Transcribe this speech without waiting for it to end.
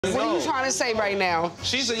What are you trying to say right now?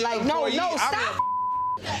 She's a young like, employee. no, stop!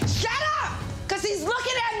 Shut up! Because he's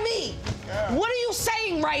looking at me. Yeah. What are you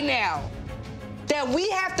saying right now? That we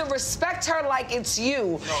have to respect her like it's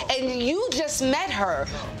you, and you just met her.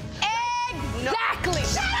 No. Exactly!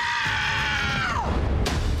 Shut up!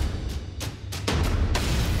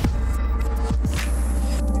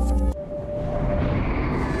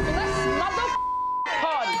 Let's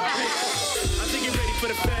party. I think you're ready for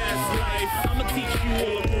the fast life. I'ma teach you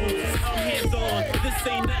all the rules. I'm hands-on. This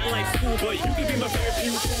ain't nothing like school, but you can be my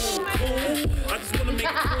favorite fool. I just wanna make it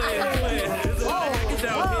clear. There's a lot of niggas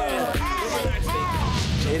out here.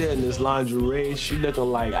 Jadah in this lingerie, she looking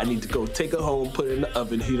like I need to go take her home, put it in the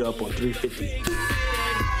oven, heat her up on 350.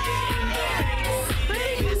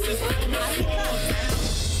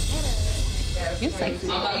 You sexy.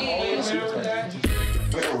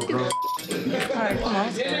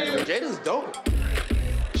 Jada's dope.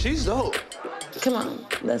 She's dope. Come on,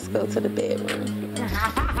 let's go to the bedroom.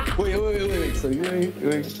 Wait. So you ain't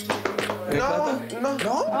No.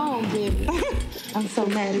 Oh, baby. I'm so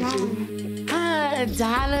mad at you.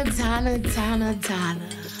 Donna.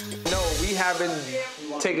 No, we haven't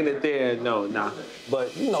taken it there, no, nah.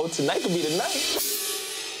 But, you know, tonight could be the night.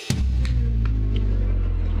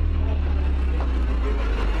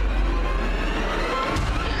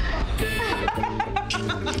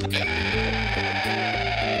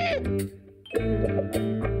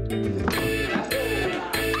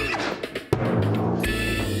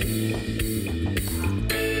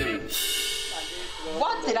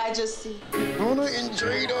 What did I just see? Donna and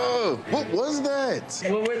Jadah. What was that?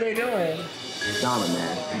 What were they doing? Donna,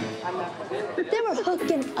 man. They were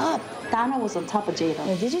hooking up. Donna was on top of Jadah.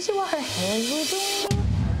 And did you see what her hands were doing?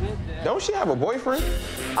 Don't she have a boyfriend?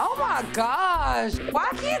 Oh my gosh. Why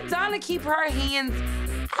can't Donna keep her hands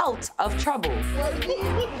out of trouble?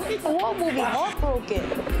 What movie? Heartbroken.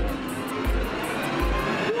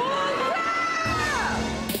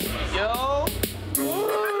 Yo.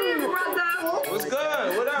 What's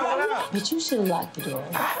good? What up? But you should have locked the door.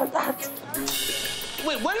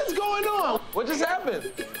 Wait, what is going on? What just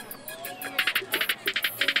happened?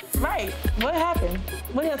 Right. What happened?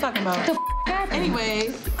 What are y'all talking about? The happened?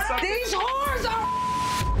 Anyways. These whores are...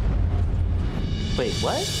 Wait,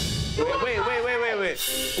 what? Wait.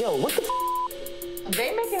 Yo, what the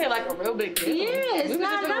They making it like a real big deal. Yeah, it's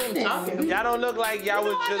not nothing. Y'all don't look like y'all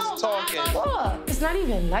was just talking. Look. It's not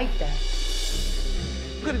even like that.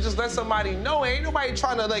 You could have just let somebody know. Ain't nobody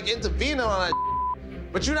trying to like intervene on that.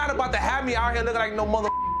 But you're not about to have me out here looking like no mother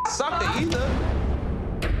sucker either.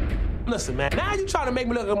 Listen, man, now you trying to make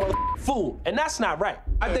me look like a fool, and that's not right.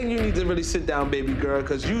 I think you need to really sit down, baby girl,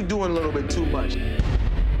 because you doing a little bit too much.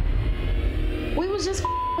 We was just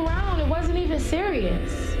around. It wasn't even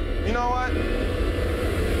serious. You know what?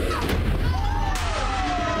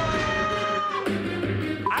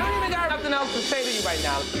 I don't even got nothing else to say to you right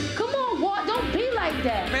now. Come on, Walt. Don't be like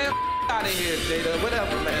that. Man, out of here, Jadah.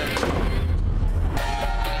 Whatever, man.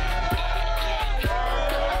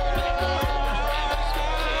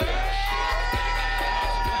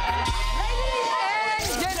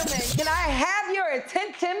 Can I have your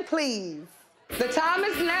attention, please? The time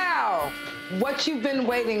is now. What you've been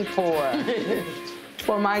waiting for.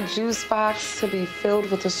 For my juice box to be filled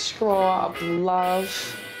with a straw of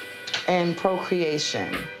love and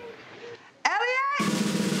procreation. Elliot!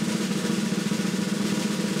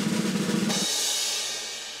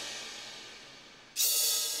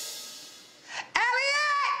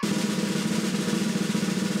 Elliot!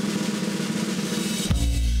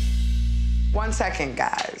 1 second,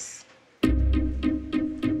 guys.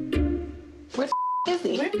 Where the is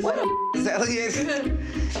he? Where the is Elliot?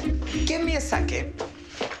 Give me a second.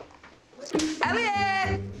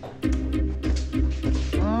 Elliot!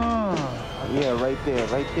 Yeah, right there.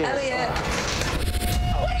 Elliot!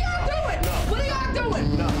 What are y'all doing? What are y'all doing?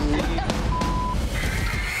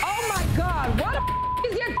 Oh my God, what the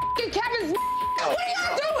is your in Kevin's What are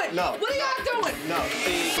y'all doing? What are y'all doing?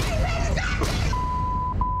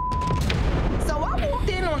 So I walked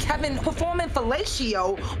in on Kevin performing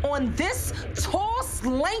fellatio on this tall,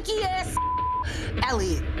 slanky ass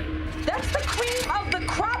Elliot. That's the cream of the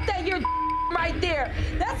crop that you're right there.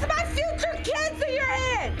 That's my future kids in your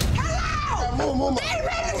head. Hello! Move. They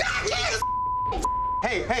ready to go, kids!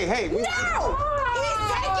 Hey. No! He's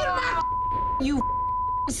taking my you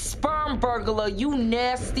sperm burglar, you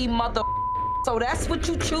nasty mother. So that's what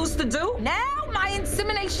you choose to do? Now my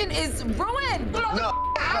insemination is ruined. I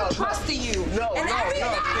don't trust you. And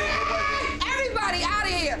everybody out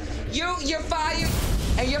of here. You're fired,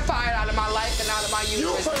 and you're fired out of my life and out of my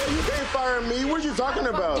universe. You can't fire me. What are you talking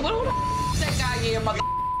about? Who the that guy here, mother?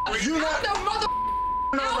 You not the mother.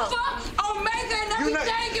 No.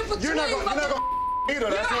 what You're not gonna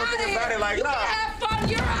either. That's one thing about it. Like, you nah. can have fun.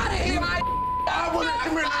 You're out of here. I want to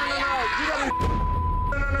come here.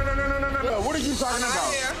 No. What are you talking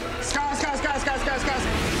about? Sky.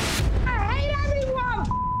 I hate everyone.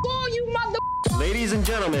 Fool you, mother. Ladies and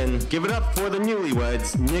gentlemen, give it up for the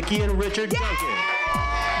newlyweds, Nikki and Richard Duncan.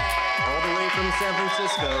 All the way from San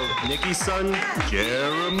Francisco, Nikki's son,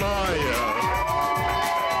 Jeremiah.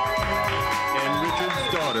 And Richard's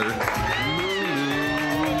daughter,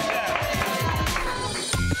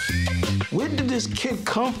 Where did this kid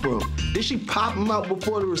come from? Did she pop him out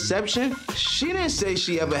before the reception? She didn't say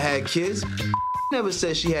she ever had kids. Never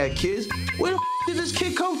said she had kids. Where the did this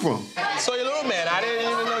kid come from? So your little man, I didn't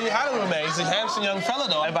even know you had a little man. He's a handsome young fella,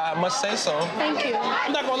 though, if I must say so. Thank you.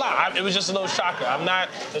 I'm not gonna lie, it was just a little shocker. I'm not,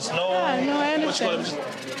 there's no... Yeah, no, I understand.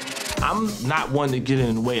 I'm not one to get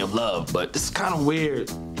in the way of love, but it's kind of weird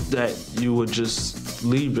that you would just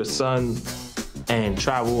leave your son and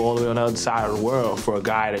travel all the way on the other side of the world for a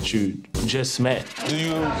guy that you just met. Do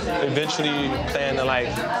you eventually plan to, like,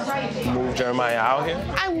 move Jeremiah out here?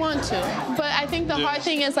 I want to, but I think the hard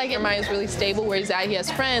thing is, like, Jeremiah is really stable where he's at. He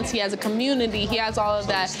has friends, he has a community, he has all of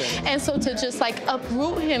that. And so to just, like,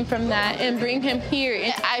 uproot him from that and bring him here,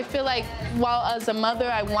 and I feel like while as a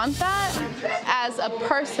mother I want that, as a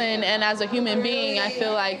person and as a human being, I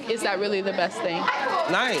feel like, is that really the best thing?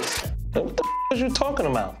 Nice. What the are you talking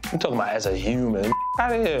about? You talking about as a human.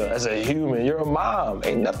 Out of here, as a human. You're a mom.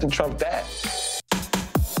 Ain't nothing trump that.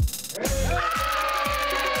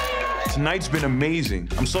 Tonight's been amazing.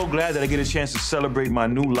 I'm so glad that I get a chance to celebrate my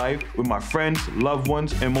new life with my friends, loved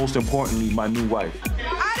ones, and most importantly, my new wife. Help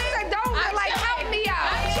me out.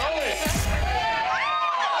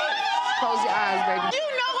 Close your eyes, baby. You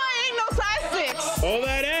know I ain't no size 6. All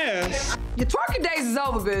that ass. Your twerking days is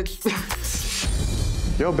over, bitch.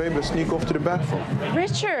 Yo, baby, sneak off to the bathroom.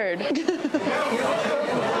 Richard. Hey,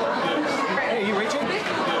 you Richard?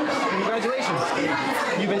 Congratulations.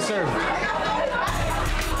 You've been served.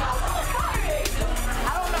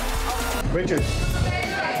 Richard,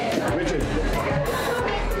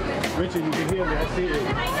 you can hear me. I see you.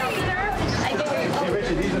 Hey,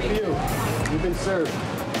 Richard, these are for you. You've been served.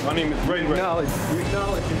 My name is Ray Ray. You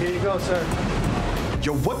acknowledge, and here you go, sir.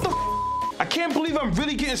 Yo, what the I can't believe I'm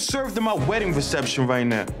really getting served at my wedding reception right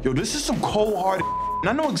now. Yo, this is some cold-hearted and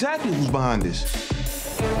I know exactly who's behind this.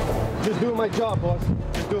 Just doing my job, boss.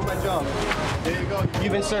 Just doing my job. There you go.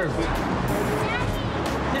 You've been served.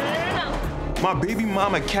 My baby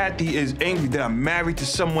mama, Kathy, is angry that I'm married to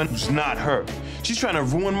someone who's not her. She's trying to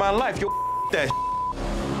ruin my life. Yo, that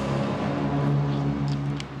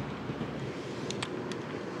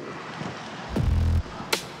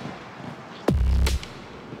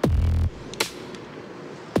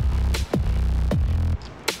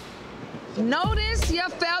Notice your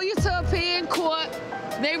failure to appear in court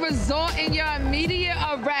may result in your immediate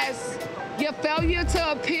arrest. Your failure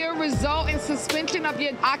to appear result in suspension of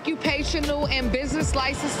your occupational and business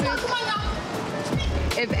licenses.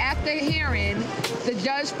 If after hearing, the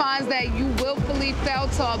judge finds that you willfully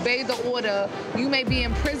failed to obey the order, you may be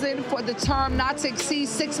imprisoned for the term not to exceed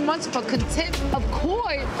 6 months for contempt of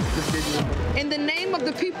court. In the name of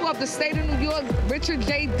the people of the state of New York, Richard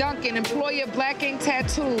J. Duncan, employer of Black Ink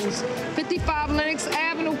Tattoos, 55 Lenox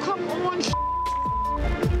Avenue, come on,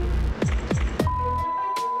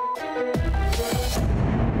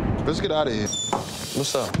 Let's get out of here.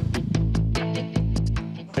 What's up?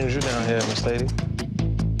 Brings you down here, Miss Lady.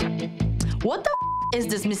 What the is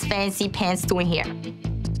this Miss Fancy Pants doing here?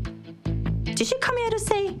 Did she come here to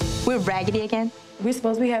say we're raggedy again? We're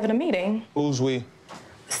supposed to be having a meeting. Who's we?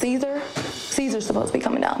 Caesar? Caesar's supposed to be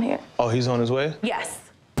coming down here. Oh, he's on his way? Yes.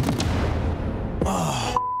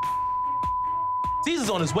 Caesar's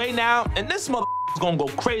on his way now, and this mother is gonna go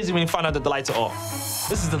crazy when he find out that the lights are off.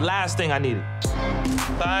 This is the last thing I needed.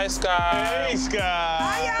 Hi, Sky. Hey, Sky.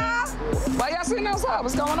 Hi, y'all. Why y'all sitting outside?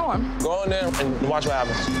 What's going on? Go in there and watch what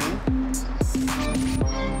happens.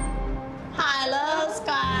 Hello,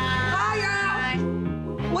 Sky. Hi,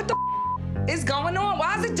 y'all. What the is going on?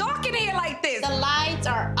 Why is it dark in here like this? The lights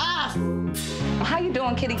are off. How you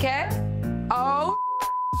doing, kitty cat? Oh,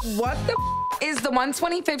 what the is the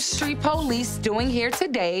 125th Street Police doing here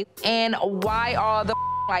today? And why are the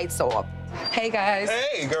lights off? Hey, guys.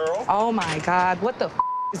 Hey, girl. Oh, my God. What the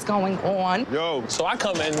is going on? Yo, so I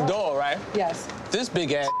come in the door, right? Yes. This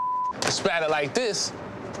big ass spattered like this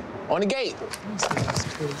on the gate.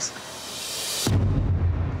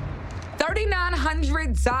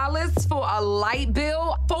 $3,900 for a light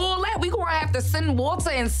bill? For all that, we gonna have to send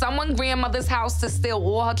Walter in someone's grandmother's house to steal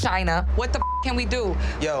all her china. What the can we do?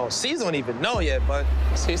 Yo, Caesar don't even know yet, but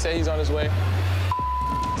he said he's on his way.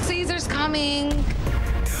 Caesar's coming.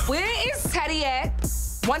 Where is Teddy at?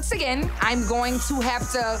 Once again, I'm going to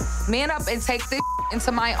have to man up and take this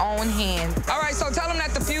into my own hand. All right, so tell him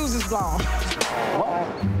that the fuse is blown. What?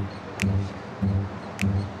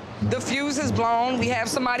 The fuse is blown. We have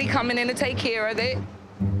somebody coming in to take care of it.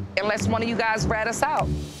 Unless one of you guys rat us out.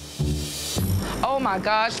 Oh my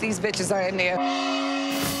gosh, these bitches are in there.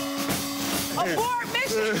 Abort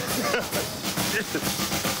mission!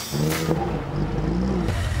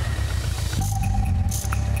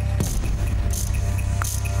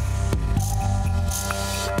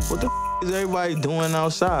 What the is everybody doing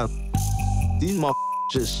outside? These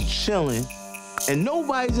motherfuckers just chilling, and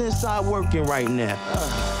nobody's inside working right now.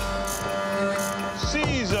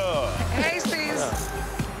 Caesar! Hey, Caesar.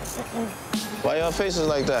 Why y'all faces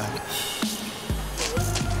like that?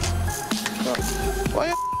 Why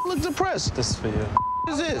y'all look depressed? This is for you.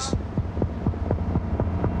 What is this?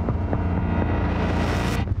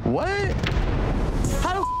 What?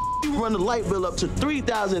 How the you run the light bill up to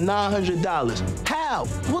 $3,900? How?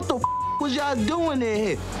 What the was y'all doing in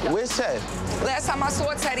here? Where's Ted? Last time I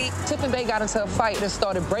saw Teddy, Tip and Bay got into a fight and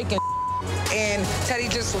started breaking and Teddy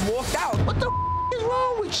just walked out. What the is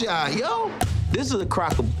wrong with y'all, yo? This is a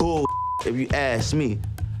crock of bull, if you ask me.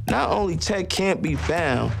 Not only Ted can't be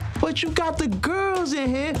found, but you got the girls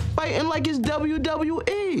in here fighting like it's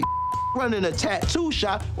WWE. Running a tattoo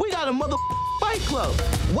shop, we got a mother fight club.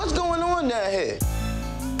 What's going on down here?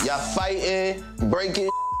 Y'all fighting, breaking,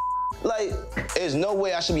 like, there's no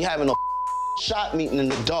way I should be having a shop meeting in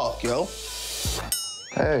the dark, yo.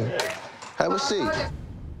 Hey, have a seat.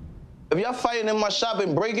 If y'all fighting in my shop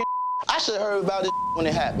and breaking, I should have heard about it when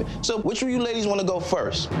it happened. So which of you ladies want to go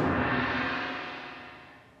first?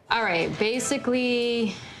 All right,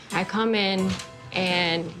 basically, I come in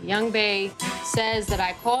and Young Bae says that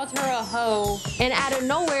I called her a hoe, and out of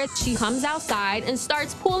nowhere, she comes outside and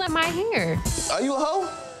starts pulling my hair. Are you a hoe?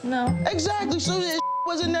 No. Exactly, so this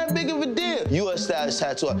wasn't that big of a deal. You a status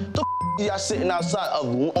tattooer. The y'all sitting outside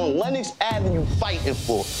on Lenox Avenue fighting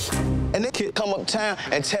for? And then kid come uptown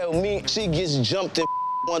and tell me she gets jumped in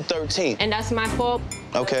 113. And that's my fault.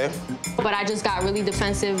 Okay. But I just got really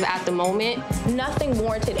defensive at the moment. Nothing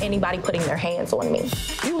warranted anybody putting their hands on me.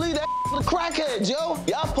 You leave that for the crackheads, yo.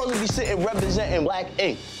 Y'all supposed to be sitting representing black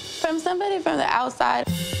ink. From somebody from the outside,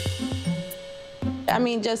 I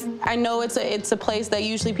mean, I know it's a place that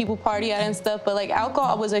usually people party at and stuff, but like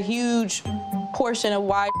alcohol was a huge portion of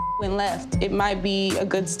why went left. It might be a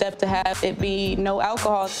good step to have it be no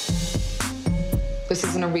alcohol. This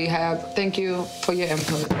isn't a rehab. Thank you for your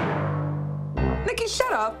input. Nikki,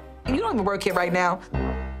 shut up. You don't even work here right now.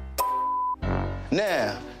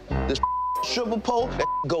 Now, this stripper pole that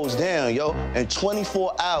goes down, yo, in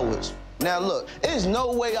 24 hours. Now look, there's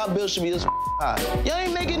no way our bill should be this high. Y'all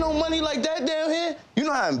ain't making no money like that down here. You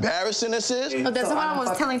know how embarrassing this is? Oh, that's what I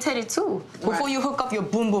was telling Teddy too. Before you hook up your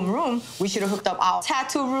boom boom room, we should have hooked up our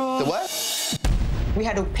tattoo room. The what? We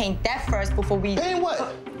had to paint that first before we... Paint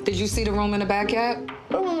what? Did you see the room in the back yet?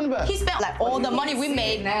 What room in the back? He spent like all the money we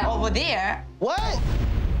made over there. What?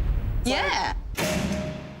 Yeah.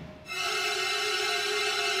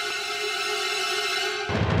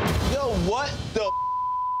 Yo, what the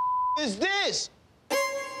is this?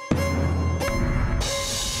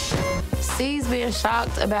 C's being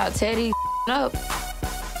shocked about Teddy up.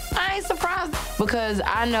 I ain't surprised because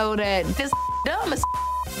I know that this dumb as.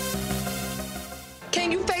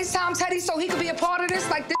 Can you FaceTime Teddy so he could be a part of this?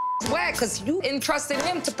 Like, this is whack, because you entrusted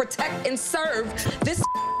him to protect and serve this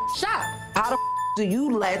shop. How the do you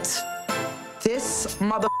let this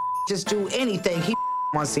mother just do anything he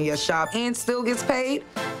wants in your shop and still gets paid?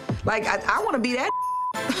 Like, I want to be that.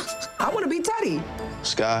 I want to be Teddy.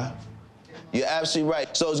 Sky, you're absolutely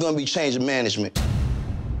right. So it's going to be change of management.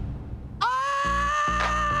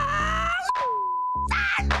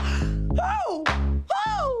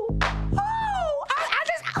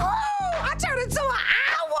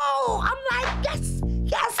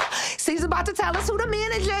 He's about to tell us who the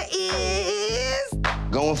manager is.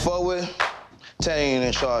 Going forward, Teddy ain't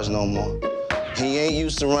in charge no more. He ain't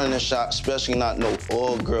used to running a shop, especially not no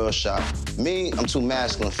all-girl shop. Me, I'm too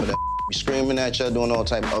masculine for that. Be screaming at you, doing all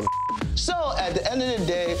type of So, at the end of the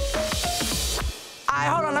day... All right,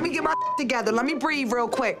 hold on, let me get my together. Let me breathe real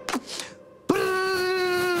quick.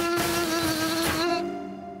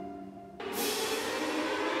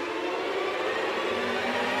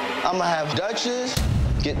 I'm gonna have Dutchess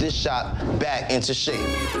get this shop back into shape.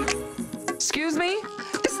 Excuse me?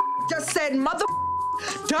 This just said mother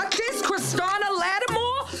Dutchess Christina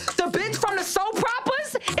Lattimore, the bitch from the soap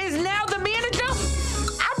operas, is now the manager?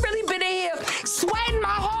 I've really been in here sweating my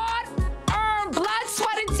heart, earned blood,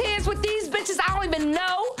 sweat, and tears with these bitches I don't even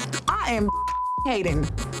know. I am hating,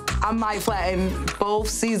 I might flatten both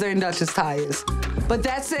Caesar and Dutchess tires. But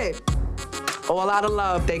that's it. All out of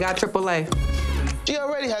love. They got AAA. She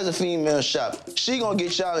already has a female shop. She gonna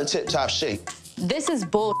get y'all in tip-top shape. This is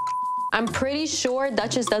bull. I'm pretty sure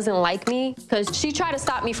Dutchess doesn't like me because she tried to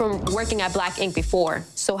stop me from working at Black Ink before.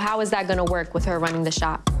 So how is that gonna work with her running the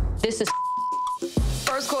shop? This is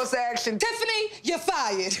First course of action. Tiffany, you're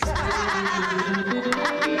fired.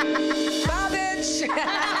 Bye, bitch.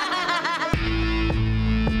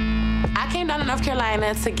 I came down to North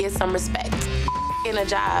Carolina to get some respect in a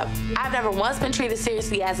job. I've never once been treated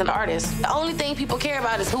seriously as an artist. The only thing people care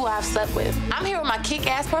about is who I've slept with. I'm here with my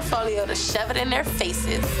kick-ass portfolio to shove it in their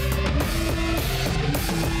faces.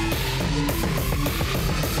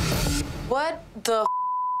 What the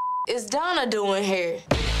is Donna doing here?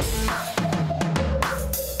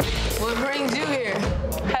 What brings you here?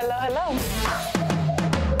 Hello, hello.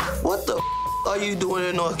 What the are you doing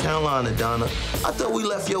in North Carolina, Donna? I thought we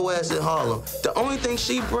left your ass in Harlem. The only thing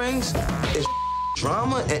she brings is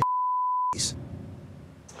drama and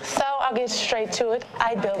So I'll get straight to it.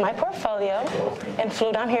 I built my portfolio and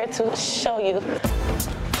flew down here to show you.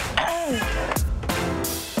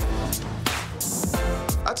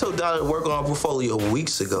 I told Donna to work on her portfolio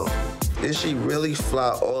weeks ago. Did she really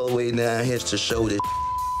fly all the way down here to show this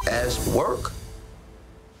ass work?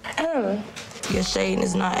 Your shading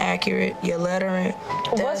is not accurate. Your lettering.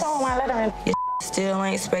 What's wrong with my lettering? Your still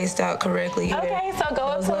ain't spaced out correctly. Okay, so go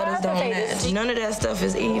up Those to letters the don't pages. match. None of that stuff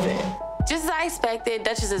is even. Just as I expected,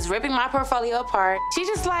 Dutchess is ripping my portfolio apart. She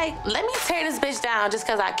just like, let me tear this bitch down just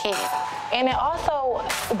because I can. And then also,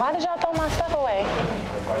 why did y'all throw my stuff away?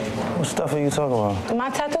 What stuff are you talking about? My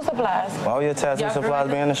tattoo supplies. Why would your tattoo supplies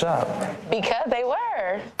be in the shop? Because they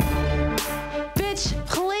were. Bitch,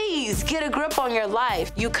 please get a grip on your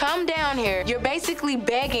life. You come down here, you're basically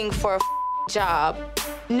begging for a job.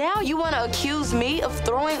 Now you want to accuse me of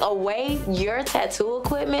throwing away your tattoo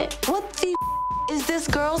equipment? What the is this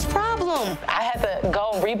girl's problem? I had to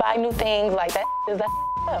go rebuy new things like that. Is that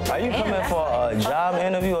up? Are you coming for a job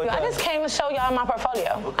interview or I just came to show y'all my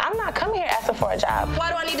portfolio. I'm not coming here asking for a job. Why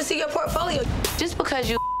do I need to see your portfolio? Just because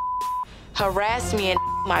you harass me and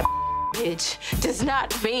my bitch does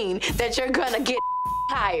not mean that you're gonna get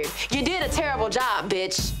hired. You did a terrible job,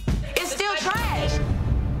 bitch. It's still trash.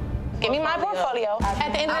 Give me my portfolio.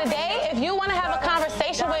 At the end of the day, if you want to have a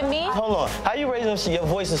conversation with me. Hold on. How you raising your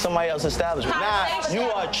voice in somebody else's establishment? Nah, you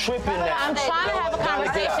are tripping now. I'm trying to have a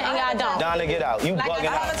conversation and y'all don't. Donna, get out. You bugging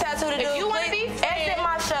out. I have a tattoo to do. If you want to be exit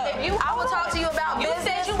my show. I will talk to you about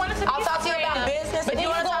business. I'll talk to you about business. If you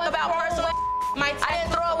want to talk about personal, I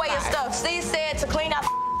didn't throw away your stuff. Steve said to clean out the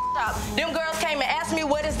shop. Them girls came and asked me,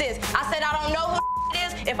 what is this? I said, I don't know who it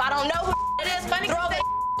is. If I don't know who it is, throw the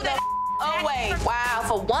away. Wow,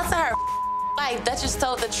 for once in her life, Dutchess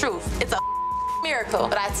told the truth. It's a miracle,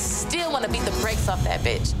 but I still want to beat the brakes off that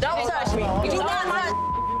bitch. Don't touch me. Do not touch.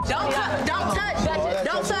 Don't touch. Don't touch.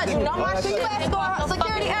 Don't touch. You know my shit. Escort.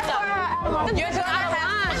 Security escort. You're out of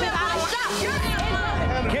line.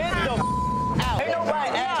 Get the out. Ain't nobody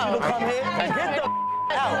asked you to come here. Get the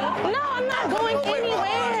out. No, I'm not going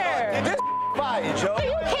anywhere. This fired, Joe.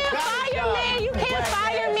 You can't fire me. You can't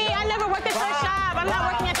fire me. I never worked at your shop. I'm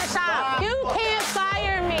not working at your shop. You can't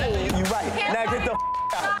fire me. You right. Now get the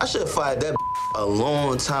out. I should have fired that a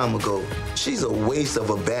long time ago. She's a waste of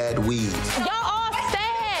a bad weave. Y'all all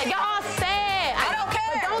sad. Y'all all sad. I don't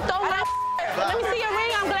care. But don't throw my Let me see your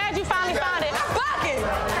ring. I'm glad you finally found it. Fuck it.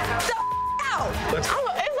 It's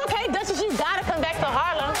okay, Dutchess. You gotta come back to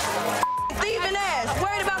Harlem. Thieving ass.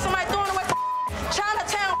 Worried about somebody throwing away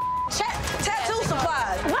Chinatown tattoo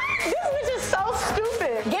supplies. What? This bitch is so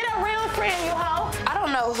stupid. Get a real friend, you hoe. I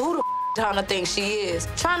don't know who the Donna thinks she is.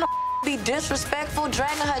 Trying to be disrespectful,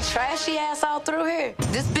 dragging her trashy ass out through here.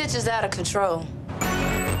 This bitch is out of control.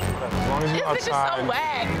 This bitch is so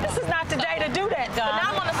whack. This is not the day to do that, Donna. But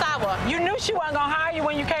now I'm on the sidewalk. You knew she wasn't gonna hire you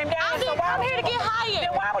when you came down here. So why I'm here to get hired.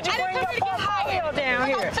 Then why would you bring your portfolio down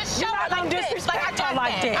here? You're not gonna disrespect her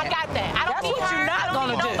like that. I got that. That's what you're not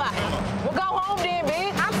gonna do. Well, go home then,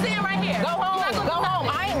 bitch. I'm sitting right here. Go home. Go home.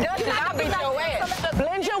 I ain't Dutchess. I'll beat your ass.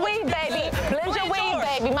 Blend your weed, baby. Blend your weed,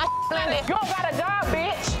 baby. My blended. You don't got a job,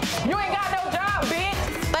 bitch. You ain't got no job, bitch.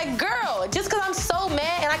 Like, girl, just because I'm so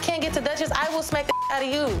mad and I can't get to Dutchess, I will smack the out of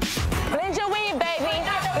you. Blend your weed, baby.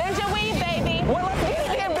 Blend your weed, baby. Well, let's get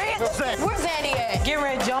it in, bitch. Where's Zaddy at? Get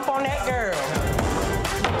ready to jump on that girl.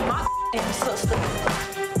 My sister.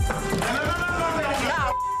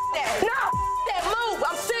 No, that move.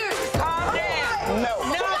 I'm serious. Calm down. No.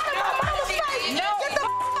 Get the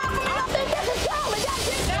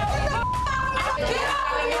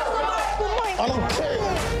I don't care.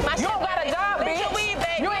 You don't got a job, bitch.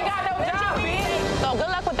 You ain't got no job, bitch.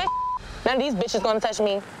 None of these bitches gonna touch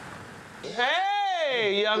me.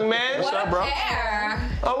 Hey, young man. What's up, bro?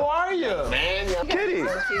 How are you? Man, Kitty.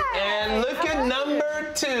 And look at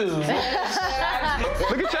number 2.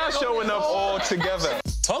 Look at y'all showing up all together.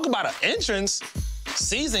 Talk about an entrance.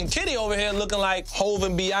 Season Kitty over here looking like Hov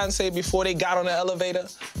and Beyonce before they got on the elevator.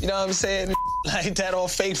 You know what I'm saying? Like that all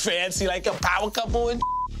fake fancy, like a power couple and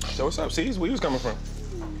So what's up, C's? Where you was coming from?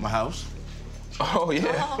 My house. Oh,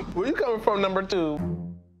 yeah. Where you coming from, number 2?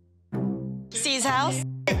 C's house.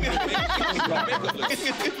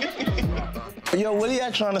 Yo, what are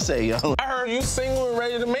y'all trying to say, yo? I heard you single and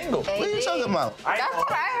ready to mingle. What are you talking about? That's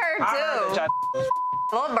what I heard, too.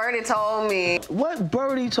 Little Birdie told me. What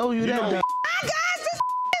birdie told you that? Hi, guys.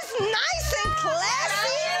 This is nice and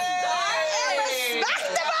classy and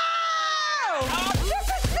respectable. Good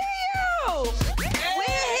to see you.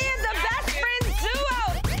 We're here, the best friends duo.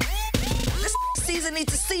 This season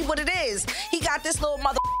needs to see what it is. He got this little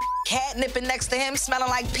mother cat nipping next to him, smelling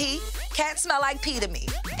like pee. Cats smell like pee to me,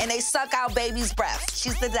 and they suck out baby's breath.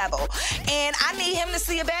 She's the devil. And I need him to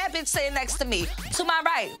see a bad bitch sitting next to me. To my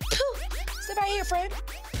right. Sit right here, friend.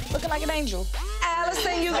 Looking like an angel.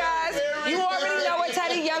 Allison, you guys. You already know it.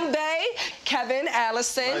 Teddy, Young Bay, Kevin,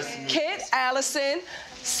 Allison, Kit, Allison.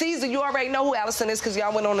 Caesar, you already know who Allison is because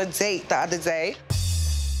y'all went on a date the other day.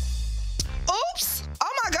 Oops.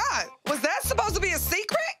 Oh, my God. Was that supposed to be a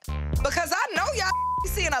secret? Because I know y'all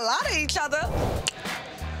seeing a lot of each other.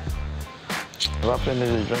 If I finish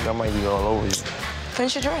this drink, I might be all over you.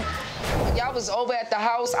 Finish your drink. Y'all was over at the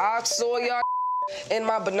house. I saw y'all in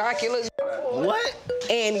my binoculars. What?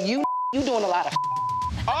 And you doing a lot of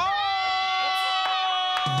Oh!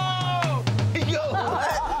 Yo,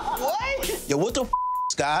 what? Yo, what the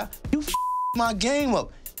Sky? You my game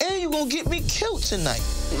up. And you gonna get me killed tonight.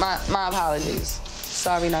 My apologies.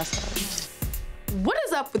 Sorry, not sorry. What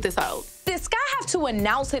is up with this hoe? Did Sky have to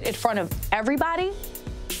announce it in front of everybody?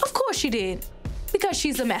 Of course she did. Because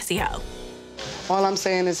she's a messy hoe. All I'm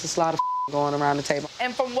saying is there's a lot of going around the table.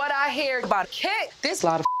 And from what I hear about Kit, there's a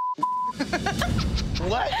lot of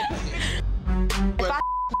What? If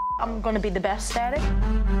I'm gonna be the best at it.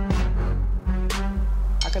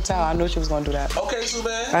 I could tell. I knew she was gonna do that. Okay,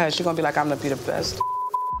 Susan. She's gonna be like, I'm gonna be the best.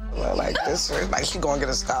 Well, like this, like she gonna get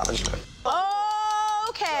a scholarship.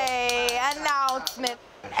 Okay, announcement.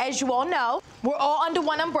 As you all know, we're all under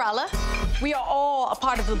one umbrella. We are all a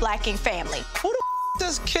part of the Black Ink family. Who the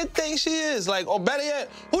does Kid think she is? Like, or better yet,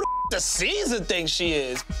 who the does Caesar think she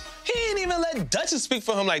is? He ain't even let Dutchess speak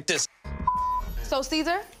for him like this. So,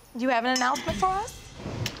 Caesar, you have an announcement for us?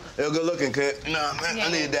 Yo, good looking, kid. Nah, man, I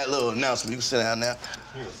needed that little announcement. You can sit down now.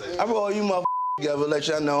 I brought all you motherfuckers together, let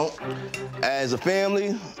y'all know. As a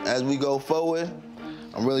family, as we go forward,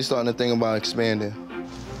 I'm really starting to think about expanding.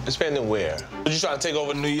 Expanding where? You trying to take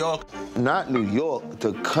over New York? Not New York,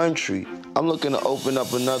 the country. I'm looking to open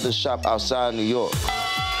up another shop outside New York.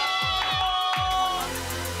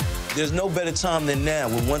 There's no better time than now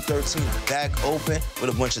with 113 back open with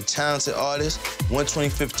a bunch of talented artists.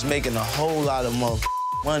 125th is making a whole lot of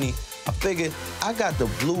money. I figured I got the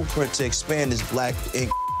blueprint to expand this Black Ink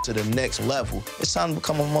to the next level. It's time to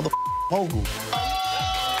become a mogul.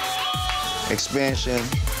 Expansion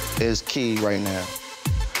is key right now.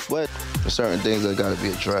 But there's certain things that gotta be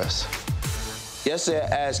addressed. Yesterday, I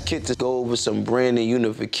asked Kit to go over some branding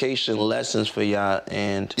unification lessons for y'all,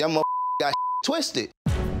 and y'all got twisted.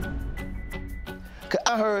 Cause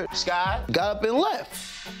I heard Sky got up and left.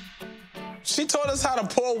 She taught us how to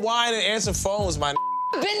pour wine and answer phones, my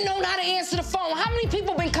Been known how to answer the phone. How many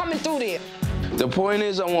people been coming through there? The point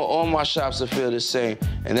is, I want all my shops to feel the same,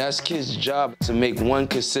 and that's Kit's job to make one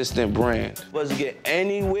consistent brand. For us to get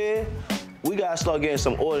anywhere, we gotta start getting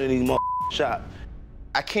some order in these shops.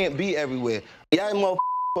 I can't be everywhere. Y'all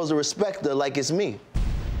supposed to respect her like it's me.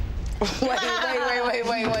 Wait.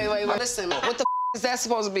 Listen, what the is that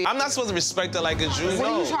supposed to be? I'm not supposed to respect her like a Jew. What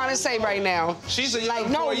are you trying to say right now? She's a young like,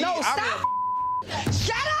 employee. No, stop.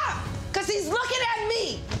 Shut up, because he's looking at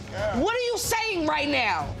me. Yeah. What are you saying right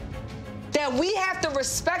now? That we have to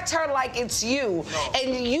respect her like it's you,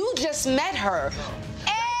 and you just met her.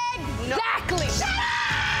 Exactly. Shut up!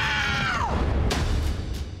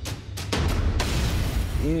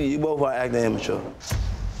 You both are acting immature.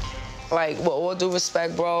 Like, with all due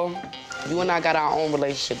respect, bro, you and I got our own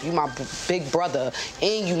relationship. You my big brother,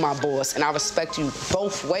 and you my boss, and I respect you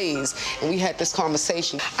both ways. And we had this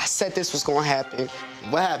conversation. I said this was gonna happen.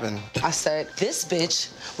 What happened? I said, this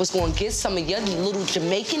bitch was gonna get some of your little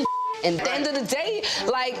Jamaican and at the end of the day,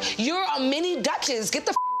 like, you're a mini Dutchess. Get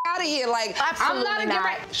the out of here. Like, absolutely I'm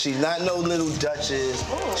not. She's not no little Dutchess.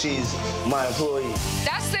 She's my employee.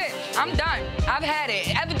 That's it. I'm done. I've had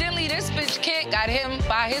it. Evidently, this this bitch Kit got him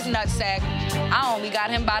by his nutsack. I only got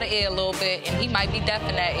him by the ear a little bit, and he might be deaf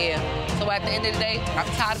in that ear. So at the end of the day, I'm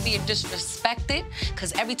tired of being disrespected,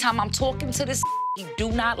 because every time I'm talking to this, he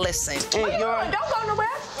do not listen. Hey, don't go nowhere.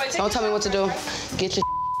 Don't tell me what to do. Get your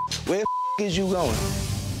Where the is you going?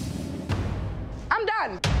 I'm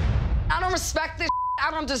done. I don't respect this. I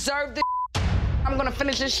don't deserve this. I'm gonna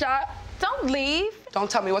finish this shot. Don't leave. Don't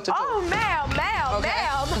tell me what to do. Oh, ma'am.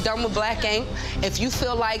 I'm done with Black Ink. If you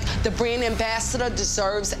feel like the brand ambassador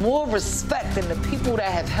deserves more respect than the people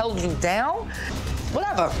that have held you down,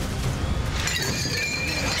 whatever.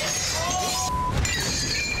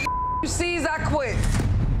 You sees, I quit.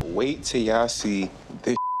 Wait till y'all see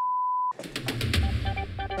this.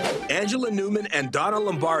 Angela Newman and Donna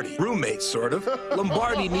Lombardi, roommates, sort of.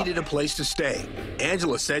 Lombardi needed a place to stay.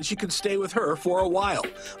 Angela said she could stay with her for a while.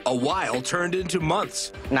 A while turned into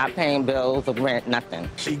months. Not paying bills or rent, nothing.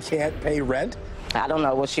 She can't pay rent? I don't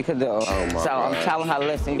know what she could do. I'm telling her,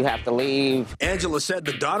 listen, you have to leave. Angela said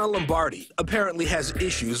that Donna Lombardi apparently has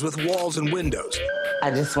issues with walls and windows.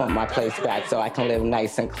 I just want my place back so I can live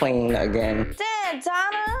nice and clean again. Damn,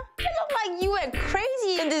 Donna, it looked like you went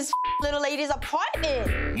crazy in this little lady's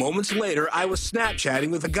apartment. Moments later, I was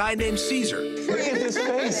Snapchatting with a guy named Caesar. Look at this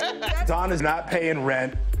face. Donna's not paying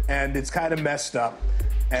rent, and it's kind of messed up.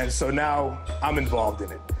 And so now I'm involved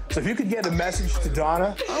in it. So if you could get a message to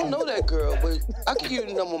Donna. I don't know that girl, but I can give you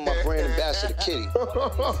the number of my brand ambassador, Kitty.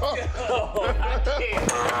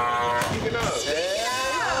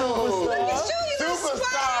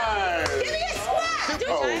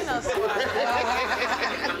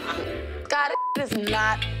 God, this is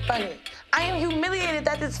not funny. I am humiliated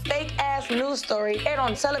that this fake-ass news story aired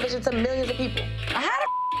on television to millions of people. How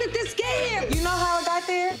the did this get here? You know how I got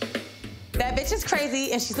there? That bitch is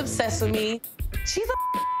crazy and she's obsessed with me. She's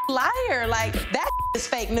a liar. Like, that is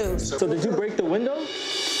fake news. So did you break the window?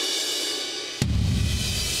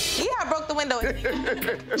 Yeah, I broke the window.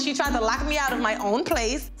 She tried to lock me out of my own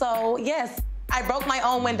place. So, yes, I broke my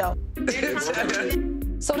own window.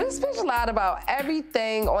 So this bitch lied about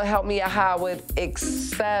everything on Help Me at Howard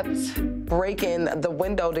except breaking the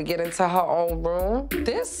window to get into her own room.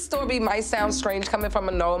 This story might sound strange coming from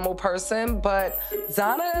a normal person, but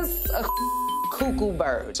Donna's a cuckoo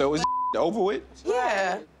bird. So is over with?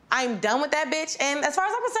 Yeah. I'm done with that bitch, and as far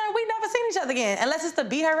as I'm concerned, we never seen each other again, unless it's to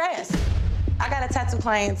beat her ass. I got a tattoo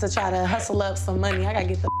client to try to hustle up some money. I gotta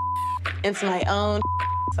get the into my own,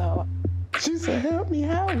 so. She said, help me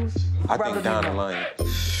out. I think Donna lying.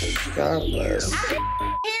 God bless. Here,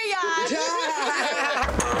 y'all. Is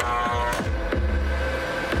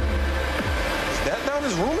that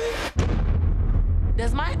Donna's roommate?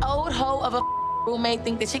 Does my old hoe of a roommate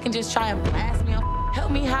think that she can just try and blast me on Help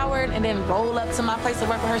Me Howard and then roll up to my place to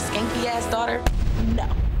work with her skanky ass daughter? No.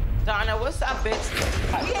 Donna, what's up,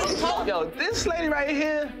 bitch? Yo, this lady right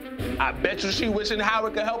here, I bet you she wishing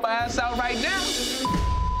Howard could help her ass out right now.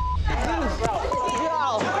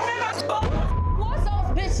 What's those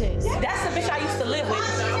bitches? That's the bitch I used to live with.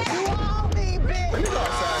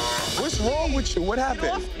 What's wrong with you? What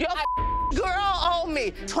happened? Your girl owed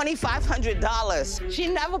me $2,500. She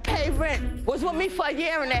never paid rent. Was with me for a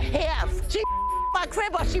year and a half. She my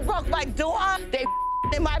crib, but she broke my door. They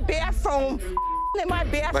in my bathroom. In my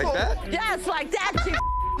bathroom. Like that? Yes, like that. She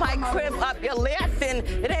my crib up. You're laughing.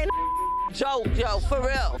 It ain't joke, yo, for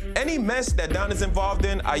real. Any mess that Donna's involved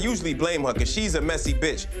in, I usually blame her because she's a messy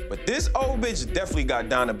bitch. But this old bitch definitely got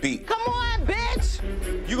Donna beat. Come on, bitch.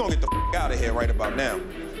 You gonna get the out of here right about now.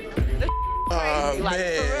 Oh, like,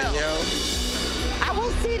 man, yo. I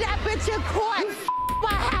will see that bitch in court.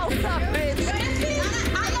 My house up, bitch.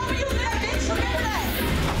 I know where you live, bitch. Remember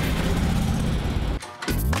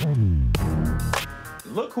that.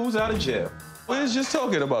 Look who's out of jail. We was just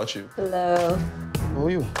talking about you. Hello. Who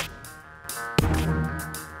are you?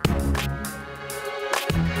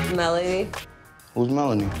 Melody. Who's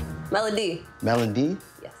Melanie? Melody. Melody?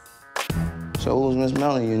 Yes. So who's Miss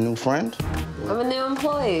Melanie, your new friend? I'm a new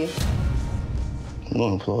employee. New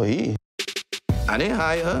employee? I didn't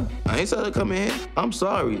hire her. I ain't said her come in here. I'm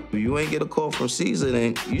sorry. If you ain't get a call from Caesar,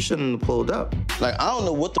 then you shouldn't have pulled up. Like, I don't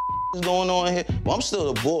know what the is going on here, but I'm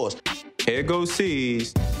still the boss. Here goes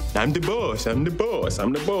C's. I'm the boss, I'm the boss,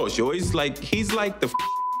 I'm the boss. You always like, he's like the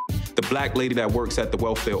black lady that works at the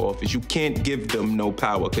welfare office. You can't give them no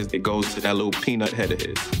power because it goes to that little peanut head of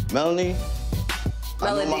his. Melanie?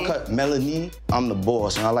 Melody. Melanie, I'm the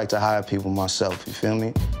boss, and I like to hire people myself, you feel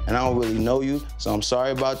me? And I don't really know you, so I'm sorry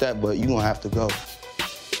about that, but you're gonna have to go.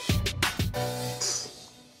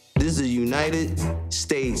 This is the United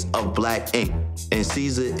States of Black Ink, and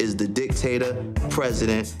Caesar is the dictator,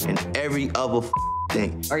 president, and every other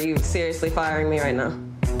thing. Are you seriously firing me right now?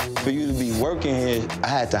 For you to be working here, I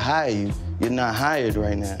had to hire you. You're not hired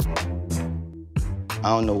right now. I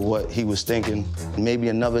don't know what he was thinking. Maybe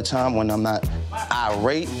another time when I'm not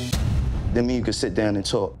irate, then me you could sit down and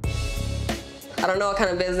talk. I don't know what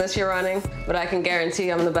kind of business you're running, but I can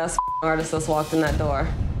guarantee I'm the best artist that's walked in that door.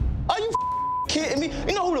 Are you kidding me?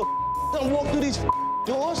 You know who the done walk through these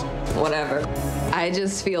doors? Whatever. I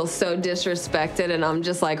just feel so disrespected, and I'm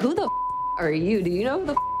just like, who the are you? Do you know who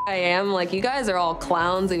the I am? Like, you guys are all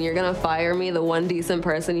clowns, and you're gonna fire me, the one decent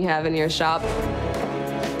person you have in your shop?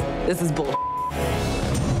 This is bull.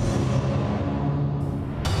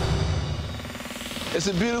 It's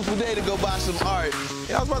a beautiful day to go buy some art.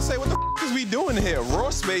 Yeah, I was about to say, what the is we doing here? Raw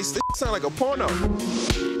space? This sound like a porno.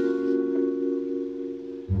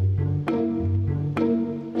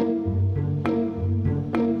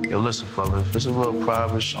 Yo, listen, fellas, this is a real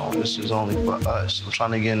private show. This is only for us. I'm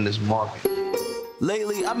trying to get in this market.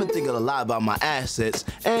 Lately, I've been thinking a lot about my assets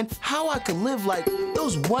and how I can live like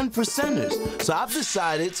those 1%ers. So I've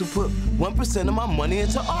decided to put 1% of my money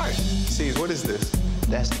into art. See, what is this?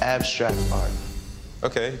 That's abstract art.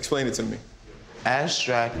 Okay, explain it to me.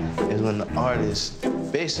 Abstract is when the artist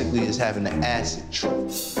basically is having an acid trip.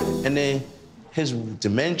 And then his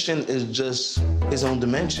dimension is just his own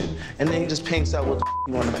dimension. And then he just paints out what the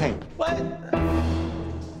you want to paint. What?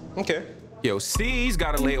 Okay. Yo, C's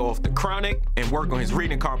gotta lay off the chronic and work on his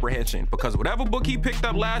reading comprehension, because whatever book he picked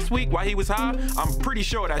up last week while he was high, I'm pretty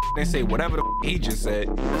sure that they say whatever the he just said.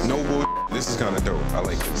 No bull. This is kind of dope. I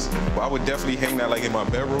like this. Well, I would definitely hang that like in my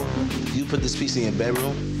bedroom. You put this piece in your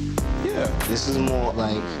bedroom? Yeah. This is more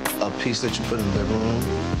like a piece that you put in the bedroom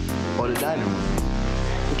or the dining room.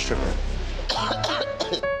 You're tripping.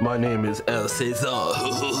 My name is El Cesar,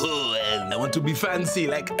 and I want to be fancy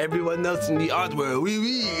like everyone else in the art world. Wee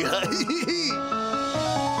wee.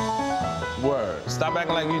 Word. Stop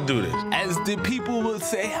acting like you do this. As the people will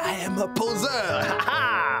say, I am a poser.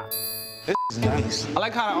 This is nice. I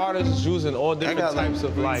like how the artist is using all different types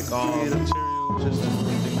of like materials,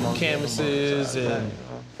 canvases, and.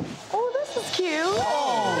 Oh, this is cute.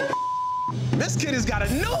 Oh. This kid has got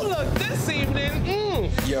a new look this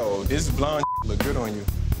evening. Yo, this blonde look good on you.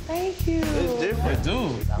 Thank you. It's different,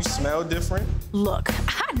 dude. You smell different. Look,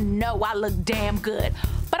 I know I look damn good,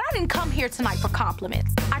 but I didn't come here tonight for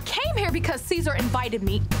compliments. I came here because Caesar invited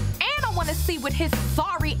me, and I want to see what his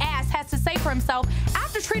sorry ass has to say for himself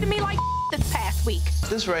after treating me like this past week.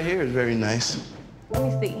 This right here is very nice.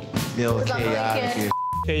 Let me see. Yo, chaotic.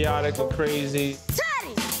 Chaotic and crazy.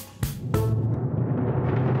 Teddy!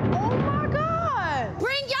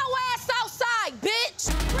 Bring your ass outside, bitch!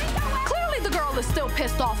 Clearly the girl is still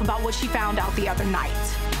pissed off about what she found out the other night.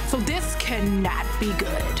 So this cannot be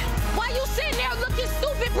good. Why you sitting there looking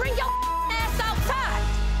stupid? Bring your ass outside!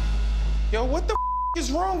 Yo, what the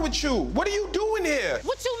is wrong with you? What are you doing here?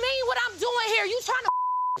 What you mean what I'm doing here? You trying to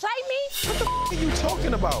play me? What the are you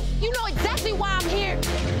talking about? You know exactly why I'm here.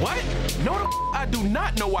 What? No, I do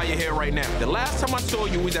not know why you're here right now. The last time I saw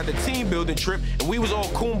you was at the team building trip, and we was all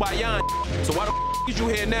kumbaya. So why the is you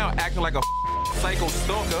here now acting like a psycho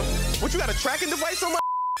stalker? What, you got a tracking device on my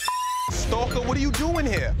stalker? What are you doing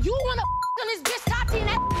here? You wanna on this bitch Tati and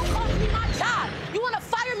that cost me my job. You wanna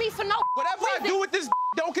fire me for no Whatever reason. I do with this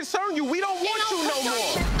don't concern you. We don't want you no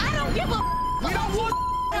more. I don't give a We don't want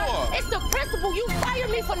more. It's the principle. You fired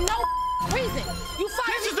me for no reason. You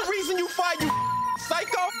fired This is the reason you fired you,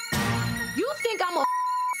 psycho. You think I'm a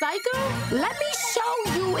psycho? Let me show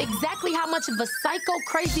you exactly how much of a psycho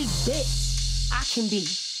crazy bitch I can be.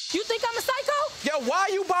 You think I'm a psycho? Yo, why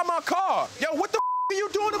are you by my car? Yo, what the are you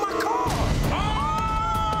doing to my car?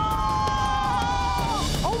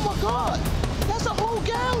 Oh my God, that's a whole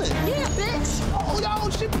gallon. Yeah, bitch. Oh, yo,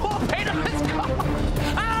 she poured paint on his car.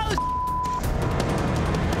 Oh,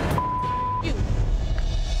 you.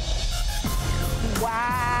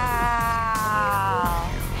 Wow.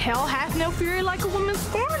 Hell hath no fury like a woman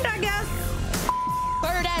scorned, I guess.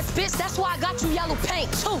 Bird ass bitch, that's why I got you yellow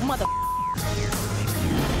paint too, mother.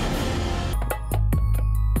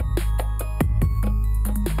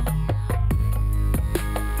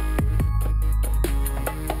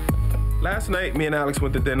 Last night, me and Alex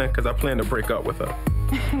went to dinner because I planned to break up with her.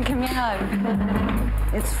 Give me a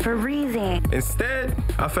hug. It's freezing. Instead,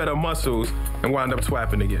 I fed her muscles and wound up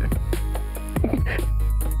twapping again.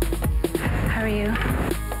 How are you?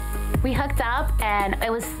 We hooked up, and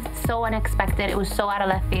it was so unexpected. It was so out of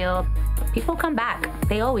left field. People come back.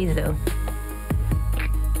 They always do.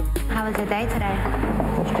 How was your day today?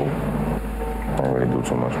 It was cool. I don't really do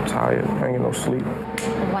too much. I'm tired. I ain't get no sleep.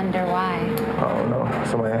 I wonder why. I don't know.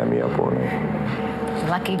 Somebody had me up all night.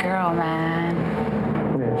 Lucky girl, man.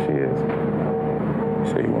 Yeah, she is.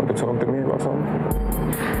 So you want to talk to me about something?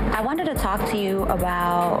 I I wanted to talk to you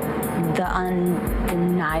about the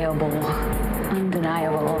undeniable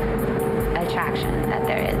attraction that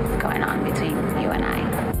there is going on between you and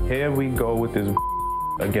I. Here we go with this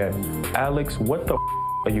again. Alex, what the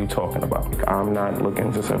are you talking about? I'm not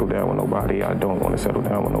looking to settle down with nobody. I don't want to settle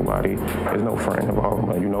down with nobody. There's no friend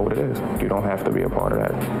involvement. You know what it is. You don't have to be a part of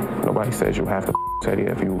that. Nobody says you have to Teddy.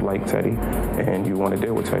 If you like Teddy and you want to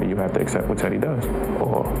deal with Teddy, you have to accept what Teddy does.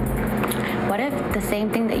 Or what if the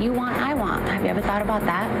same thing that you want, I want? Have you ever thought about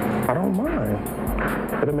that? I don't mind.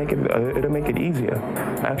 It'll make it easier,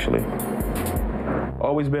 actually.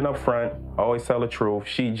 Always been upfront, always tell the truth.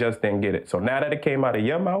 She just didn't get it. So now that it came out of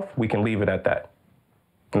your mouth, we can leave it at that.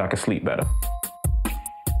 And I can sleep better.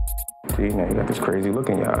 See, now you got this crazy look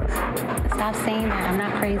in your eyes. Stop saying that. I'm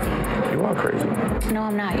not crazy. You are crazy. No,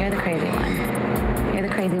 I'm not. You're the crazy one. You're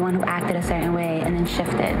the crazy one who acted a certain way and then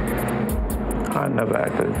shifted. I never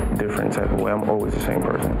acted a different type of way. I'm always the same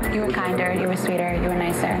person. You were kinder, you were sweeter, you were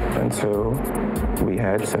nicer. Until we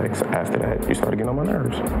had sex. After that, you started getting on my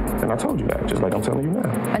nerves. And I told you that, just like I'm telling you now.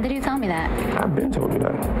 When did you tell me that? I've been told you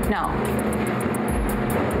that. No.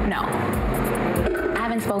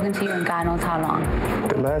 I haven't spoken to you in God knows how long.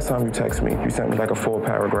 The last time you texted me, you sent me like a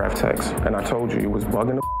 4-paragraph text. And I told you was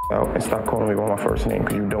bugging the out and stop calling me by my first name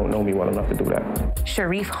because you don't know me well enough to do that.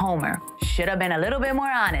 Sharif Homer. Should have been a little bit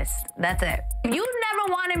more honest. That's it. If you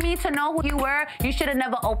never wanted me to know who you were, you should have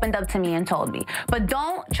never opened up to me and told me. But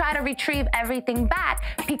don't try to retrieve everything back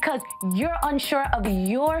because you're unsure of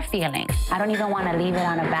your feelings. I don't even want to leave it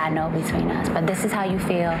on a bad note between us, but this is how you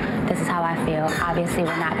feel. This is how I feel. Obviously,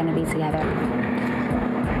 we're not going to be together.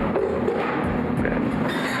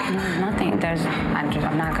 No, there's nothing. There's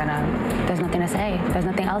nothing to say. There's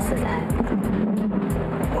nothing else to say.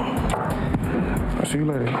 I'll see you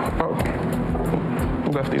later. Oh,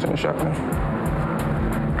 left these in the shop now.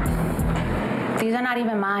 These are not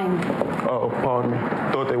even mine. Oh, pardon me.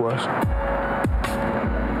 Thought they was.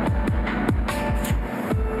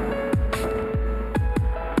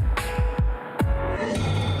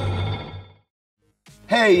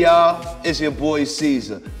 Hey y'all, it's your boy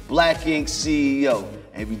Caesar, Black Ink CEO.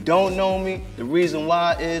 And if you don't know me, the reason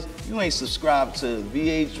why is you ain't subscribed to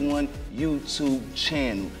VH1 YouTube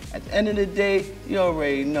channel. At the end of the day, you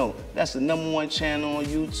already know that's the #1 channel on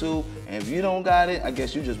YouTube. And if you don't got it, I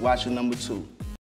guess you just watching #2.